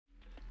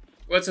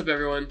What's up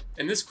everyone?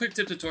 In this quick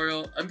tip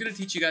tutorial, I'm going to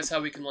teach you guys how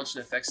we can launch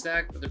an effect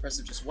stack with the press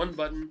of just one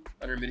button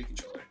on our MIDI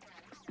controller.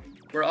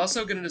 We're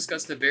also going to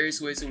discuss the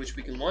various ways in which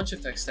we can launch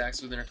effect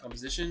stacks within our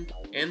composition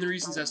and the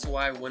reasons as to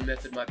why one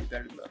method might be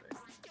better than the other.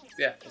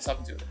 Yeah, let's hop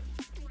into it.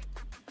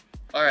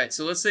 Alright,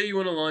 so let's say you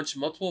want to launch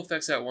multiple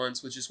effects at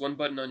once with just one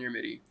button on your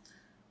MIDI.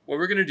 What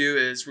we're going to do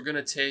is we're going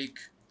to take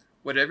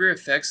whatever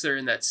effects that are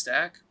in that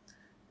stack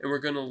and we're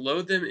going to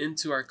load them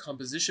into our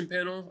composition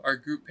panel, our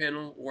group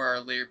panel, or our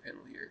layer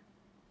panel here.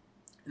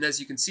 And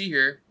as you can see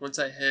here, once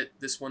I hit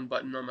this one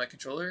button on my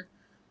controller,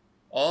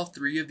 all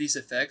three of these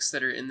effects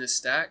that are in this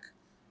stack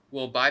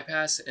will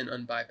bypass and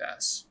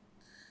unbypass.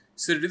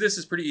 So to do this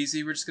is pretty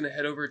easy. We're just going to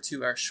head over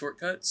to our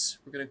shortcuts.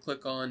 We're going to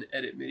click on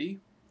Edit MIDI.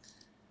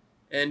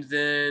 And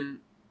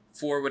then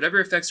for whatever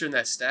effects are in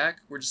that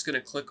stack, we're just going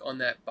to click on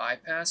that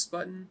bypass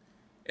button.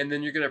 And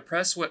then you're going to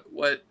press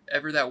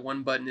whatever that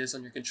one button is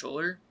on your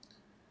controller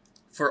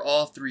for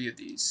all three of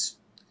these.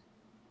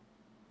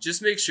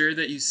 Just make sure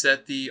that you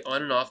set the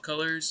on and off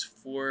colors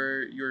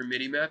for your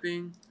MIDI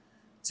mapping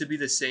to be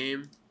the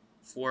same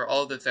for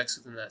all the effects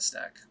within that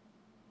stack.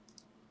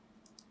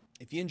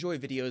 If you enjoy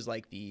videos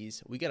like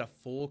these, we got a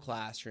full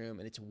classroom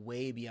and it's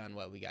way beyond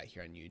what we got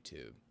here on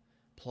YouTube.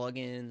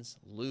 Plugins,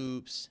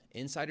 loops,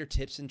 insider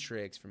tips and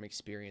tricks from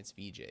experienced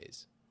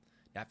VJs.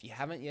 Now, if you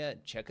haven't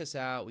yet, check us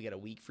out. We got a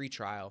week free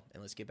trial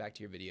and let's get back to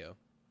your video.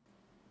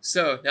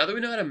 So now that we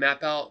know how to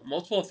map out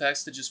multiple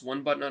effects to just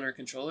one button on our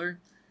controller,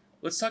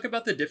 let's talk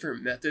about the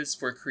different methods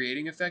for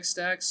creating effect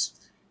stacks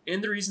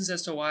and the reasons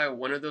as to why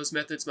one of those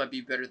methods might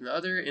be better than the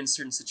other in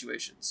certain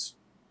situations.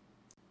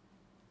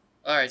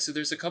 Alright, so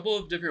there's a couple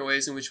of different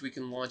ways in which we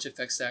can launch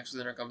effect stacks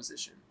within our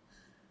composition.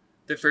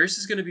 The first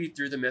is going to be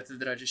through the method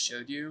that I just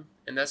showed you,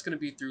 and that's going to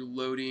be through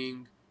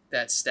loading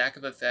that stack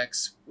of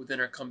effects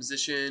within our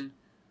composition,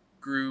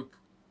 group,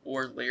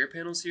 or layer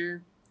panels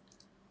here.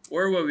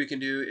 Or what we can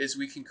do is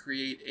we can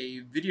create a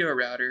video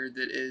router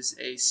that is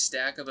a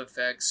stack of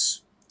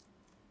effects,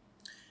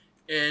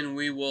 and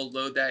we will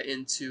load that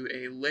into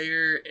a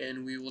layer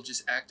and we will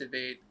just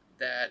activate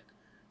that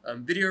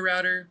video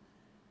router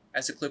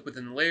as a clip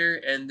within the layer,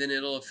 and then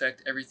it'll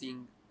affect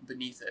everything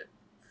beneath it.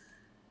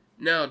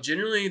 Now,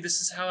 generally,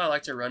 this is how I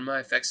like to run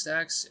my effect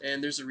stacks,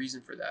 and there's a reason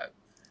for that.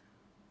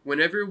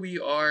 Whenever we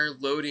are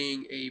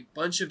loading a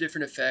bunch of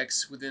different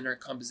effects within our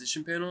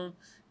composition panel,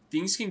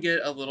 things can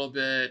get a little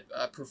bit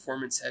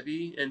performance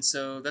heavy, and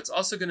so that's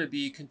also going to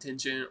be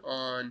contingent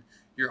on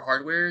your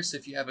hardware. So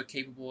if you have a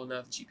capable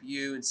enough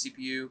GPU and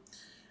CPU,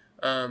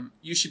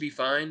 you should be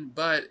fine.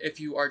 But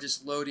if you are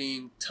just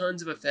loading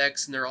tons of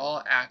effects and they're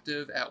all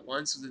active at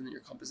once within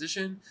your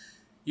composition,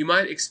 you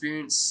might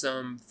experience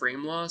some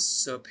frame loss.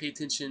 So pay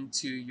attention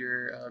to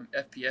your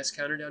FPS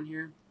counter down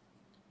here.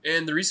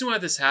 And the reason why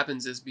this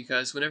happens is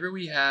because whenever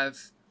we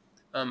have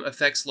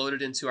effects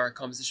loaded into our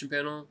composition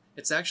panel,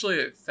 it's actually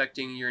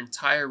affecting your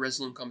entire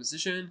Resolume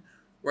composition.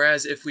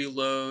 Whereas if we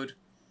load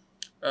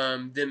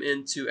them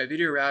into a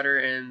video router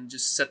and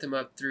just set them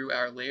up through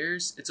our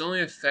layers, it's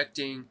only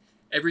affecting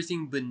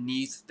everything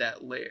beneath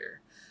that layer.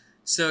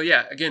 So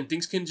yeah, again,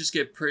 things can just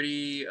get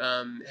pretty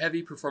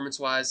heavy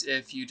performance-wise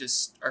if you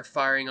just are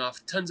firing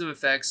off tons of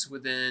effects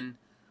within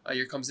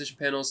your composition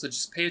panel. So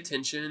just pay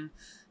attention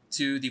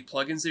to the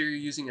plugins that you're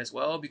using as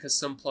well, because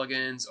some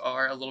plugins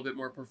are a little bit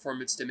more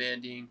performance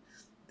demanding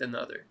than the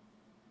other.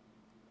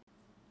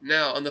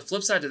 Now, on the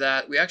flip side of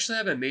that, we actually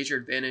have a major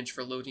advantage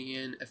for loading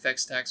in effect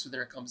stacks within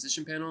our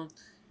composition panel.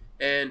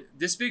 And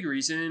this big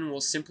reason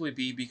will simply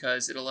be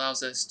because it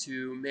allows us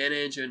to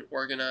manage and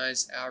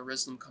organize our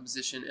Resolume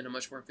composition in a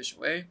much more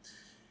efficient way.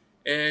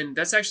 And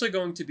that's actually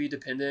going to be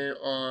dependent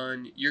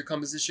on your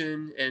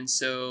composition, and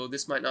so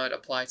this might not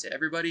apply to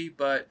everybody,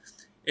 but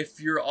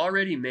if you're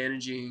already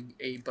managing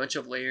a bunch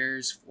of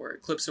layers for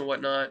clips and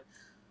whatnot,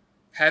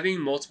 having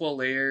multiple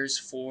layers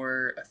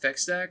for effect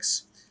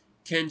stacks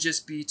can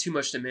just be too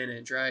much to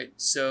manage, right?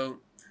 So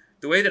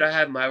the way that I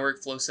have my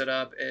workflow set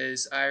up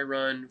is I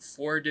run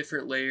 4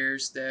 different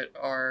layers that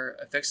are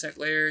effect stack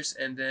layers,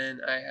 and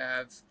then I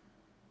have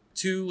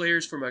 2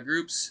 layers for my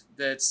groups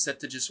that's set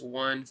to just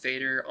 1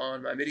 fader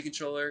on my MIDI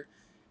controller,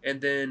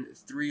 and then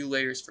 3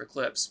 layers for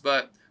clips.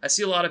 But I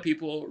see a lot of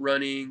people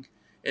running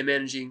and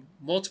managing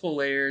multiple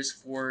layers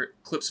for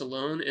clips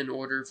alone in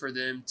order for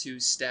them to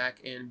stack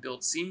and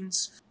build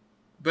scenes.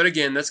 But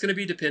again, that's going to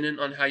be dependent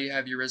on how you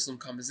have your Resolume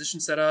composition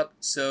set up.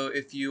 So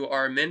if you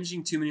are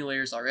managing too many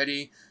layers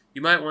already,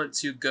 you might want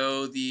to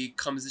go the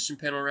composition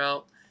panel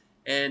route.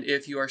 And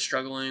if you are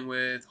struggling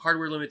with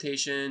hardware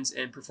limitations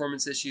and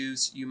performance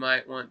issues, you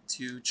might want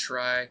to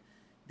try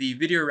the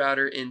video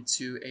router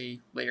into a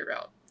layer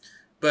route.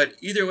 But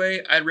either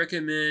way, I'd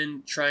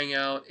recommend trying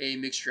out a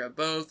mixture of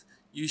both.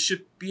 You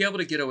should be able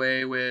to get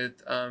away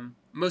with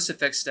most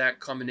effect stack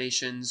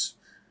combinations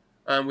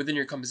within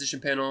your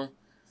composition panel.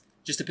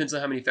 Just depends on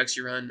how many effects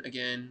you run,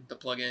 again, the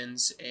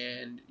plugins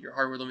and your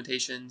hardware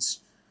limitations.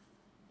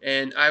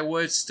 And I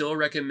would still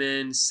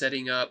recommend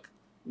setting up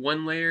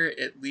 1 layer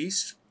at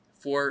least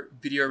for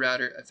video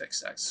router effect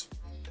stacks.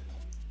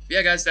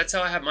 Yeah guys, that's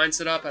how I have mine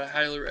set up. I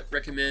highly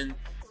recommend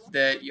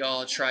that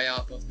y'all try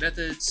out both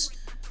methods.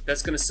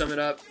 That's going to sum it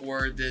up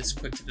for this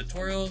quick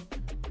tutorial.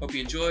 Hope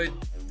you enjoyed.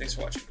 Thanks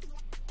for watching.